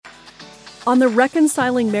On the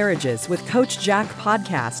Reconciling Marriages with Coach Jack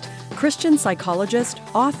podcast, Christian psychologist,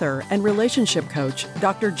 author, and relationship coach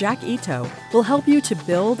Dr. Jack Ito will help you to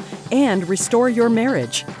build and restore your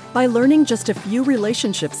marriage. By learning just a few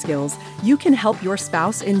relationship skills, you can help your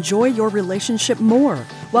spouse enjoy your relationship more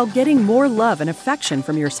while getting more love and affection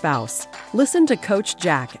from your spouse. Listen to Coach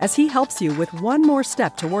Jack as he helps you with one more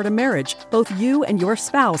step toward a marriage both you and your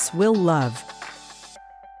spouse will love.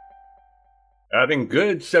 Having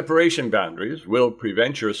good separation boundaries will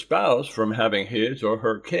prevent your spouse from having his or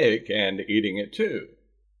her cake and eating it too.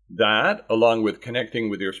 That, along with connecting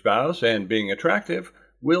with your spouse and being attractive,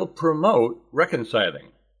 will promote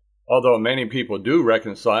reconciling. Although many people do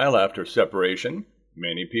reconcile after separation,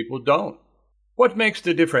 many people don't. What makes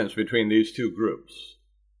the difference between these two groups?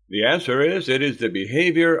 The answer is it is the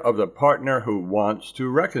behavior of the partner who wants to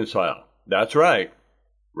reconcile. That's right.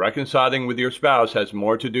 Reconciling with your spouse has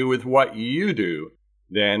more to do with what you do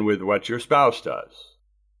than with what your spouse does.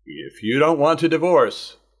 If you don't want to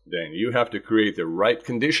divorce, then you have to create the right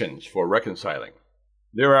conditions for reconciling.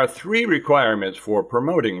 There are 3 requirements for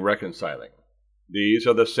promoting reconciling. These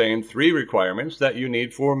are the same 3 requirements that you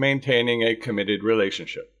need for maintaining a committed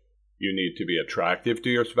relationship. You need to be attractive to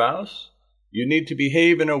your spouse, you need to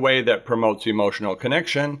behave in a way that promotes emotional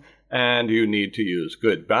connection, and you need to use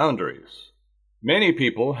good boundaries. Many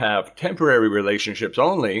people have temporary relationships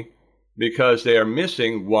only because they are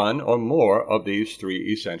missing one or more of these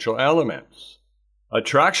 3 essential elements.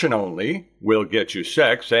 Attraction only will get you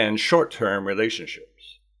sex and short-term relationships.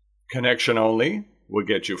 Connection only will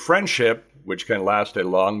get you friendship, which can last a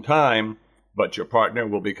long time, but your partner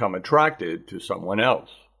will become attracted to someone else.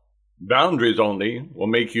 Boundaries only will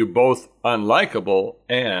make you both unlikable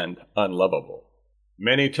and unlovable.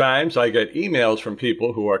 Many times I get emails from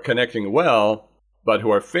people who are connecting well, but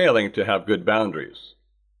who are failing to have good boundaries.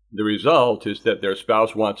 The result is that their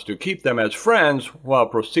spouse wants to keep them as friends while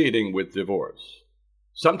proceeding with divorce.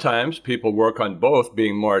 Sometimes people work on both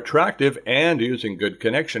being more attractive and using good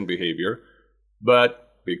connection behavior,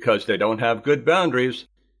 but because they don't have good boundaries,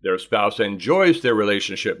 their spouse enjoys their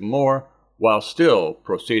relationship more while still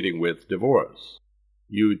proceeding with divorce.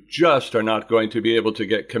 You just are not going to be able to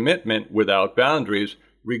get commitment without boundaries,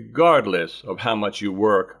 regardless of how much you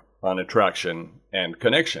work on attraction and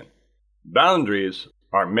connection. Boundaries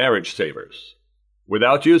are marriage savers.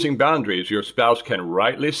 Without using boundaries, your spouse can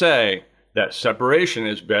rightly say that separation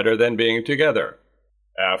is better than being together.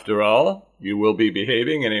 After all, you will be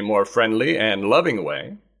behaving in a more friendly and loving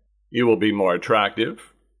way. You will be more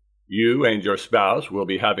attractive. You and your spouse will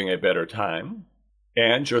be having a better time.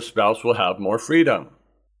 And your spouse will have more freedom.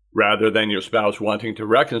 Rather than your spouse wanting to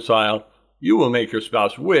reconcile, you will make your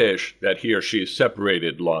spouse wish that he or she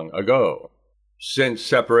separated long ago. Since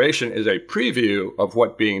separation is a preview of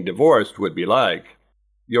what being divorced would be like,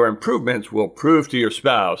 your improvements will prove to your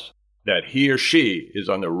spouse that he or she is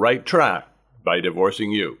on the right track by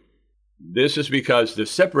divorcing you. This is because the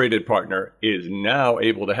separated partner is now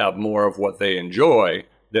able to have more of what they enjoy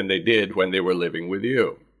than they did when they were living with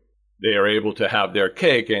you. They are able to have their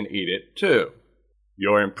cake and eat it too.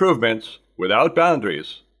 Your improvements, without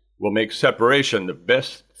boundaries, will make separation the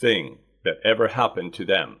best thing that ever happened to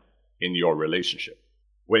them in your relationship.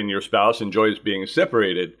 When your spouse enjoys being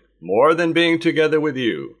separated more than being together with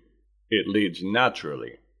you, it leads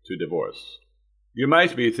naturally to divorce. You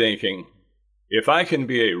might be thinking, if I can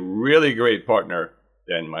be a really great partner,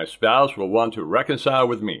 then my spouse will want to reconcile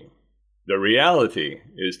with me. The reality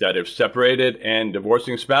is that if separated and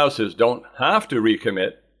divorcing spouses don't have to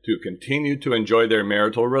recommit to continue to enjoy their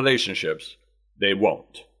marital relationships, they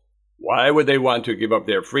won't. Why would they want to give up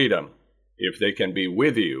their freedom if they can be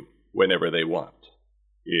with you whenever they want?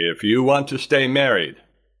 If you want to stay married,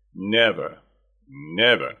 never,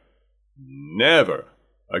 never, never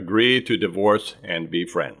agree to divorce and be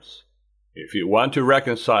friends. If you want to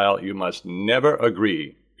reconcile, you must never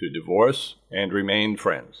agree to divorce and remain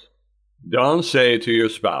friends. Don't say to your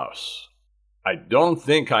spouse, I don't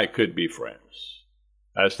think I could be friends,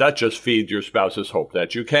 as that just feeds your spouse's hope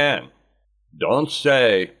that you can. Don't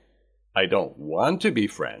say, I don't want to be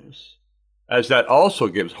friends, as that also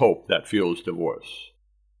gives hope that fuels divorce.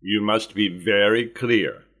 You must be very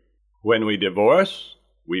clear. When we divorce,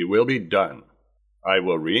 we will be done. I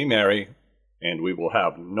will remarry, and we will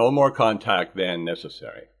have no more contact than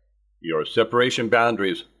necessary. Your separation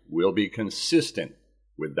boundaries will be consistent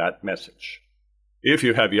with that message. If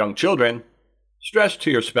you have young children, stress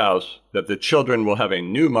to your spouse that the children will have a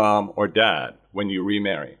new mom or dad when you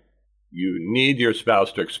remarry. You need your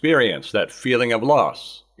spouse to experience that feeling of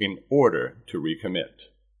loss in order to recommit.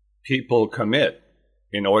 People commit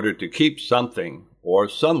in order to keep something or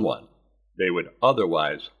someone they would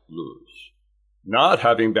otherwise lose. Not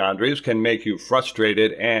having boundaries can make you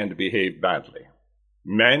frustrated and behave badly.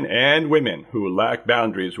 Men and women who lack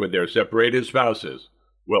boundaries with their separated spouses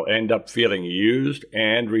will end up feeling used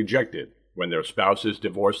and rejected when their spouses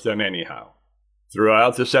divorce them anyhow.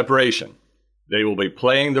 Throughout the separation, they will be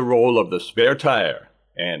playing the role of the spare tire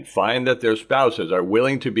and find that their spouses are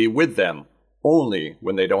willing to be with them only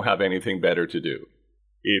when they don't have anything better to do.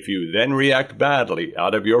 If you then react badly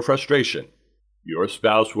out of your frustration, your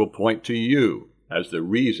spouse will point to you as the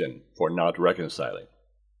reason for not reconciling.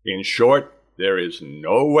 In short, there is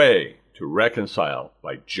no way to reconcile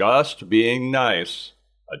by just being nice,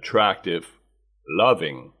 attractive,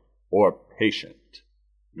 loving, or patient.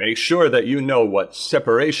 Make sure that you know what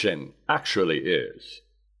separation actually is.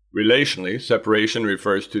 Relationally, separation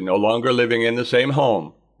refers to no longer living in the same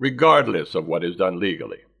home, regardless of what is done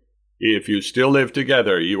legally. If you still live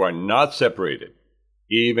together, you are not separated,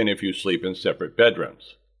 even if you sleep in separate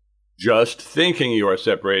bedrooms. Just thinking you are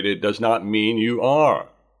separated does not mean you are,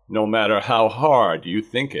 no matter how hard you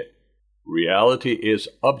think it. Reality is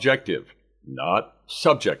objective, not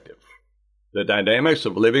subjective. The dynamics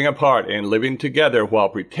of living apart and living together while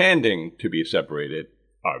pretending to be separated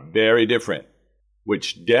are very different,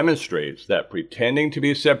 which demonstrates that pretending to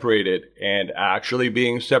be separated and actually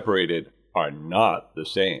being separated are not the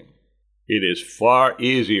same. It is far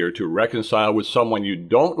easier to reconcile with someone you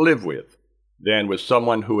don't live with than with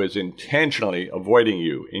someone who is intentionally avoiding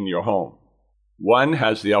you in your home. One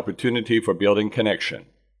has the opportunity for building connection.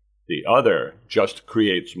 The other just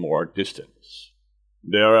creates more distance.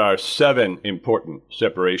 There are 7 important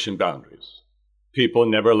separation boundaries. People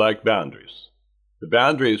never like boundaries. The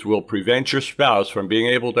boundaries will prevent your spouse from being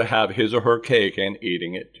able to have his or her cake and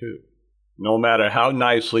eating it too. No matter how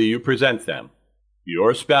nicely you present them,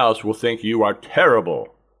 your spouse will think you are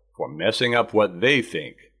terrible for messing up what they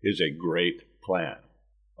think is a great plan.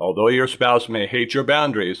 Although your spouse may hate your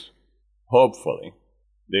boundaries, hopefully,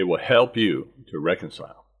 they will help you to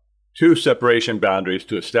reconcile. 2 separation boundaries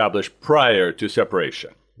to establish prior to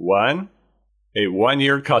separation. 1, a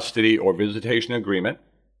 1-year custody or visitation agreement,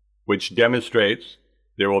 which demonstrates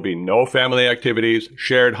there will be no family activities,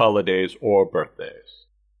 shared holidays, or birthdays.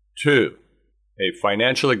 2, a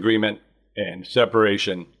financial agreement and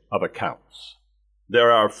separation of accounts. There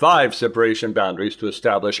are 5 separation boundaries to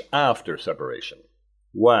establish after separation.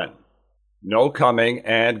 1, no coming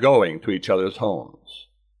and going to each other's homes.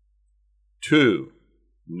 2,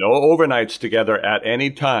 no overnights together at any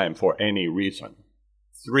time for any reason.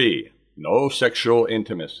 3, no sexual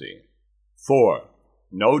intimacy. 4,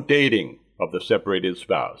 no dating of the separated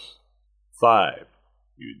spouse. 5,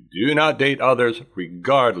 you do not date others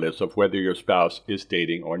regardless of whether your spouse is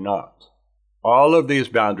dating or not. All of these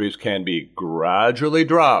boundaries can be gradually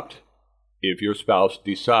dropped if your spouse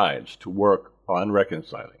decides to work on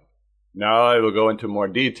reconciling. Now I will go into more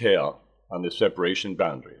detail on the separation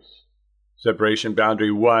boundaries. Separation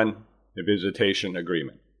boundary 1, the visitation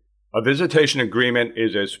agreement. A visitation agreement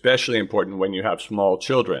is especially important when you have small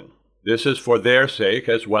children. This is for their sake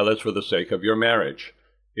as well as for the sake of your marriage.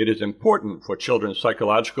 It is important for children's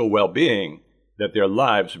psychological well-being that their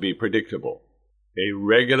lives be predictable. A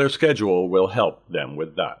regular schedule will help them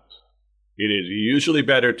with that. It is usually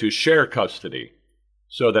better to share custody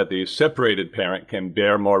so that the separated parent can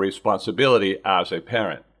bear more responsibility as a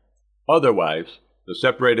parent. Otherwise, the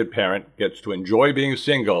separated parent gets to enjoy being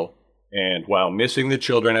single and, while missing the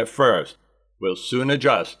children at first, will soon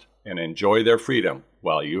adjust and enjoy their freedom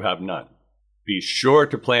while you have none. Be sure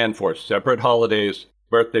to plan for separate holidays,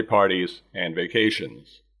 birthday parties, and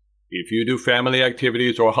vacations. If you do family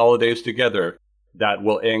activities or holidays together, that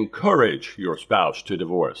will encourage your spouse to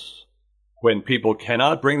divorce. When people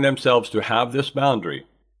cannot bring themselves to have this boundary,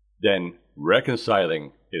 then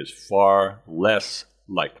reconciling is far less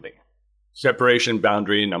likely. Separation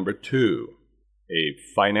boundary number 2, a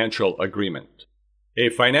financial agreement. A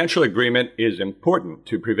financial agreement is important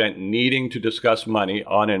to prevent needing to discuss money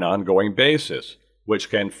on an ongoing basis, which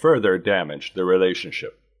can further damage the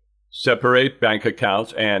relationship. Separate bank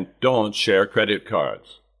accounts and don't share credit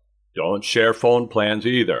cards. Don't share phone plans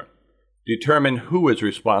either. Determine who is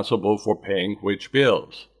responsible for paying which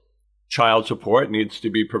bills. Child support needs to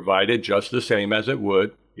be provided just the same as it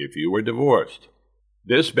would if you were divorced.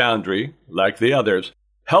 This boundary, like the others,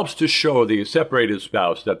 helps to show the separated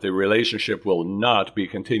spouse that the relationship will not be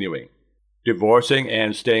continuing. Divorcing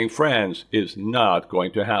and staying friends is not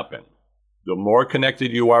going to happen. The more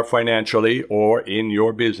connected you are financially or in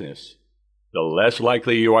your business, the less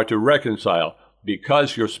likely you are to reconcile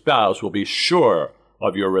because your spouse will be sure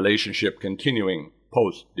of your relationship continuing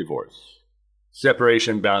post-divorce.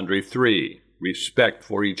 Separation boundary 3, respect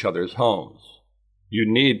for each other's homes. You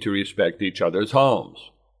need to respect each other's homes.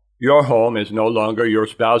 Your home is no longer your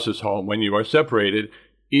spouse's home when you are separated,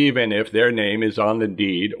 even if their name is on the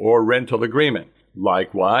deed or rental agreement.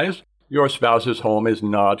 Likewise, your spouse's home is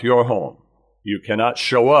not your home. You cannot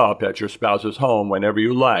show up at your spouse's home whenever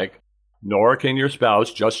you like, nor can your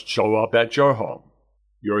spouse just show up at your home.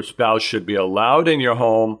 Your spouse should be allowed in your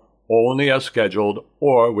home only as scheduled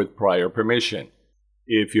or with prior permission.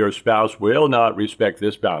 If your spouse will not respect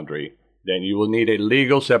this boundary, then you will need a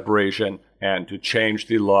legal separation and to change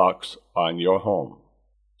the locks on your home.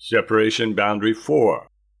 Separation boundary 4.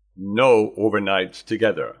 No overnights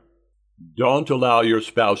together. Don't allow your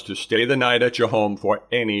spouse to stay the night at your home for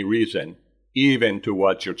any reason, even to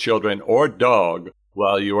watch your children or dog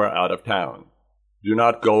while you are out of town. Do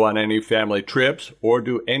not go on any family trips or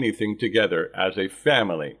do anything together as a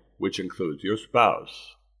family, which includes your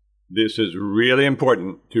spouse. This is really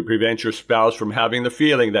important to prevent your spouse from having the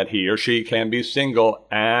feeling that he or she can be single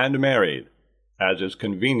and married, as is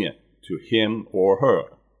convenient to him or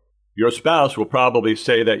her. Your spouse will probably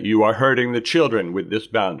say that you are hurting the children with this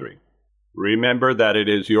boundary. Remember that it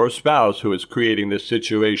is your spouse who is creating this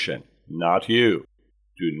situation, not you.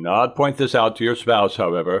 Do not point this out to your spouse,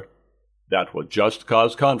 however. That will just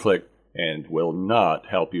cause conflict and will not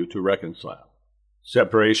help you to reconcile.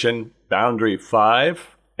 Separation boundary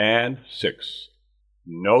 5 and 6.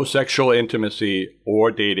 No sexual intimacy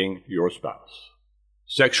or dating your spouse.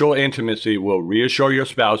 Sexual intimacy will reassure your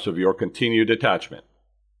spouse of your continued attachment.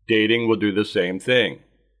 Dating will do the same thing.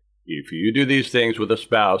 If you do these things with a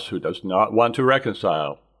spouse who does not want to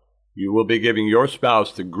reconcile, you will be giving your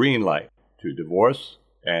spouse the green light to divorce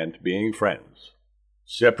and being friends.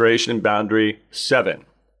 Separation boundary 7.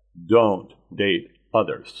 Don't date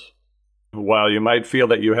others. While you might feel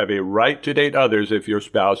that you have a right to date others if your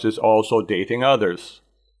spouse is also dating others,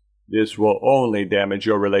 this will only damage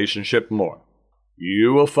your relationship more.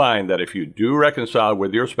 You will find that if you do reconcile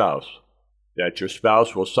with your spouse, that your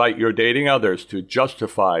spouse will cite your dating others to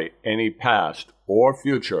justify any past or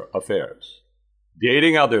future affairs.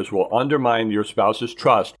 Dating others will undermine your spouse's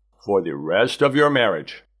trust for the rest of your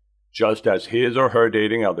marriage, just as his or her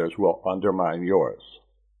dating others will undermine yours.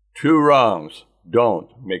 2 wrongs don't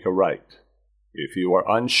make a right. If you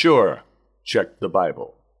are unsure, check the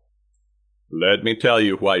Bible. Let me tell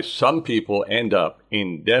you why some people end up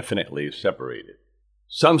indefinitely separated.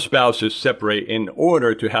 Some spouses separate in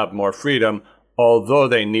order to have more freedom, although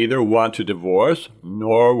they neither want to divorce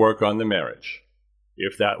nor work on the marriage.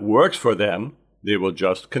 If that works for them, they will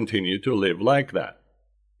just continue to live like that.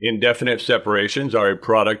 Indefinite separations are a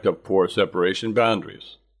product of poor separation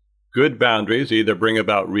boundaries. Good boundaries either bring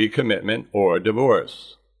about recommitment or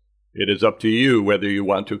divorce. It is up to you whether you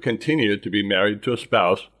want to continue to be married to a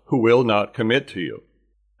spouse who will not commit to you.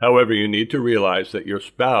 However, you need to realize that your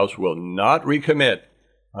spouse will not recommit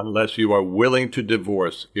unless you are willing to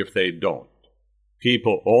divorce if they don't.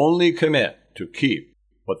 People only commit to keep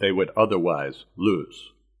what they would otherwise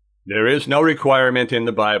lose. There is no requirement in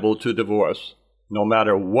the Bible to divorce, no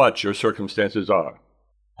matter what your circumstances are.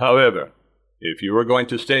 However, if you are going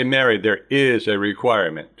to stay married, there is a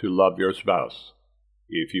requirement to love your spouse.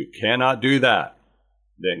 If you cannot do that,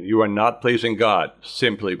 then you are not pleasing God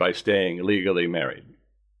simply by staying legally married.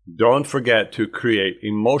 Don't forget to create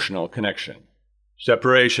emotional connection.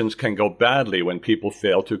 Separations can go badly when people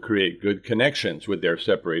fail to create good connections with their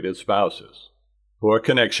separated spouses. Poor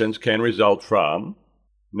connections can result from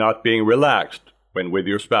not being relaxed when with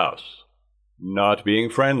your spouse, not being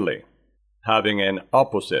friendly, having an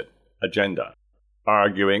opposite agenda,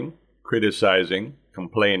 arguing, criticizing,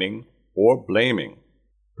 complaining, or blaming,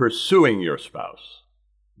 pursuing your spouse,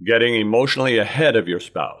 getting emotionally ahead of your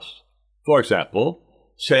spouse. For example,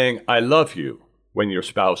 saying "I love you" when your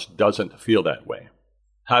spouse doesn't feel that way,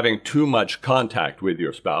 having too much contact with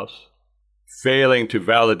your spouse, failing to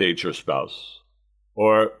validate your spouse,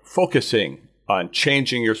 or focusing on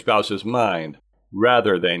changing your spouse's mind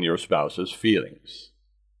rather than your spouse's feelings.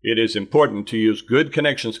 It is important to use good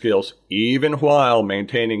connection skills even while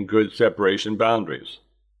maintaining good separation boundaries.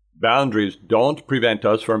 Boundaries don't prevent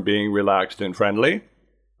us from being relaxed and friendly,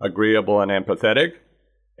 agreeable and empathetic,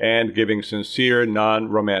 and giving sincere,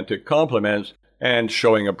 non-romantic compliments and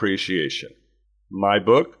showing appreciation. My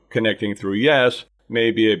book, Connecting Through Yes,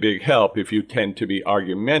 may be a big help if you tend to be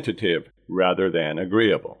argumentative rather than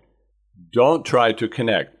agreeable. Don't try to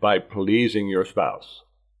connect by pleasing your spouse.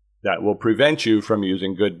 That will prevent you from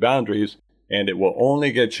using good boundaries, and it will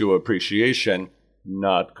only get you appreciation,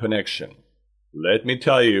 not connection. Let me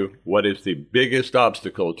tell you what is the biggest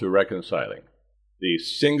obstacle to reconciling. The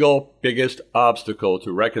single biggest obstacle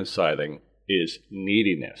to reconciling is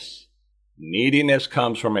neediness. Neediness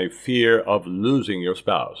comes from a fear of losing your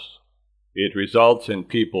spouse. It results in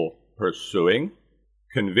people pursuing,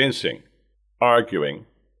 convincing, arguing,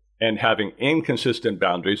 and having inconsistent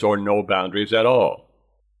boundaries or no boundaries at all.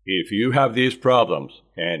 If you have these problems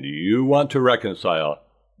and you want to reconcile,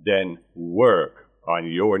 then work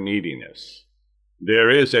on your neediness. There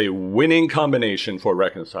is a winning combination for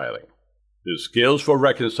reconciling. The skills for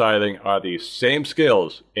reconciling are the same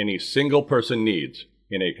skills any single person needs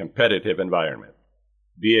in a competitive environment.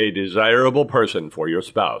 Be a desirable person for your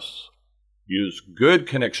spouse. Use good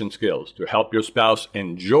connection skills to help your spouse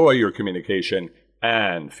enjoy your communication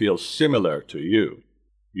and feel similar to you.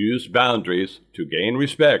 Use boundaries to gain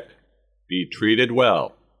respect, be treated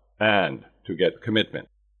well, and to get commitment.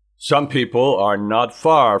 Some people are not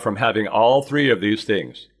far from having all three of these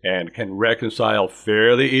things and can reconcile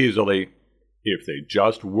fairly easily if they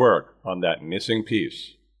just work on that missing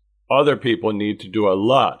piece. Other people need to do a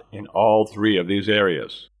lot in all three of these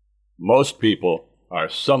areas. Most people are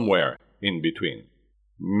somewhere in between.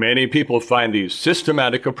 Many people find the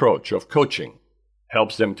systematic approach of coaching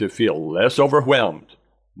helps them to feel less overwhelmed,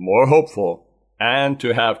 more hopeful, and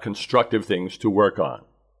to have constructive things to work on.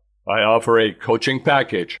 I offer a coaching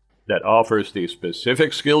package that offers the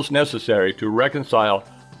specific skills necessary to reconcile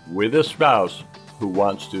with a spouse who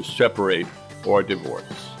wants to separate or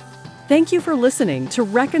divorce. Thank you for listening to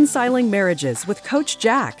Reconciling Marriages with Coach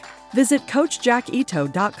Jack. Visit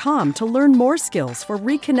CoachJackIto.com to learn more skills for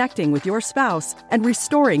reconnecting with your spouse and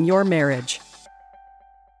restoring your marriage.